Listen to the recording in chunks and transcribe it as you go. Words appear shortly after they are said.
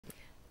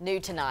New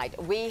tonight,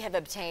 we have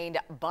obtained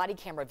body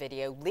camera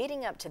video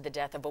leading up to the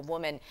death of a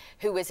woman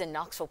who is in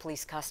Knoxville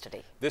Police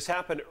custody. This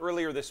happened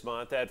earlier this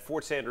month at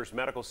Fort Sanders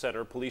Medical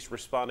Center. Police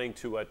responding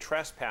to a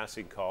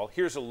trespassing call.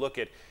 Here's a look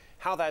at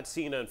how that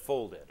scene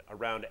unfolded.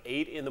 Around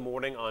 8 in the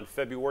morning on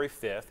February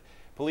 5th,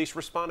 police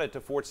responded to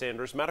Fort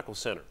Sanders Medical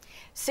Center.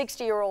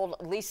 60-year-old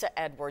Lisa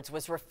Edwards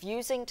was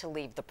refusing to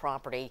leave the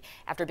property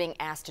after being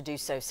asked to do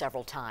so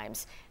several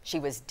times. She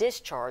was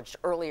discharged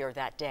earlier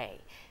that day.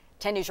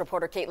 10 News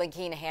reporter Caitlin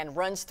Keenahan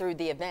runs through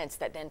the events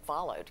that then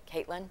followed.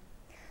 Caitlin?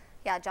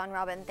 Yeah, John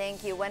Robin,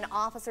 thank you. When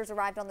officers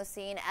arrived on the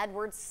scene,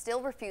 Edwards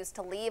still refused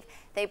to leave.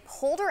 They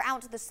pulled her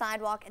out to the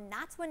sidewalk, and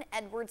that's when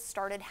Edwards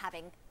started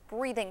having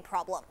breathing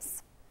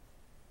problems.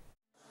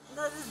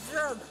 That is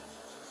drug.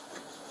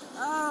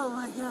 Oh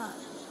my God.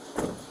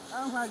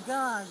 Oh my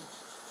God.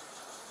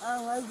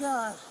 Oh my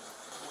God.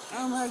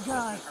 Oh my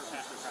God.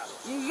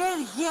 You're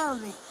gonna kill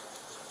me.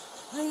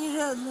 Please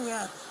help me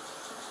out.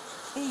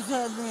 Please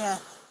help me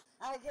out.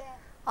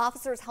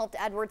 Officers helped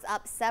Edwards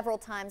up several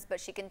times, but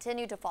she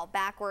continued to fall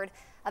backward.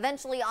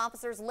 Eventually,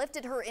 officers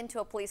lifted her into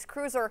a police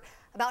cruiser.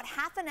 About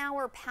an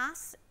hour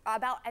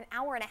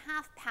and a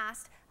half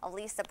passed of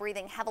Lisa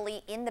breathing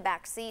heavily in the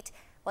back seat.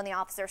 When the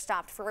officer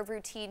stopped for a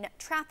routine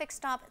traffic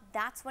stop,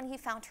 that's when he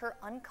found her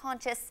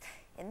unconscious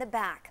in the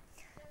back.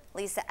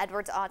 Lisa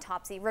Edwards'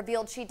 autopsy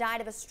revealed she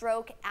died of a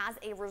stroke as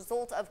a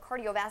result of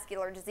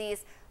cardiovascular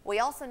disease. We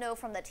also know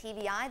from the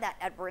TBI that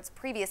Edwards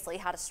previously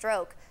had a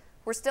stroke.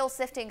 We're still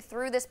sifting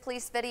through this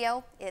police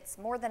video. It's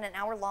more than an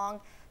hour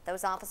long.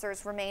 Those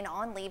officers remain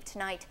on leave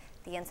tonight.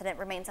 The incident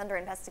remains under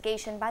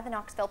investigation by the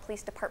Knoxville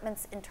Police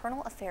Department's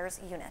Internal Affairs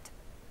Unit.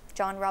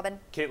 John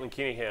Robin. Caitlin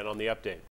Keenahan on the update.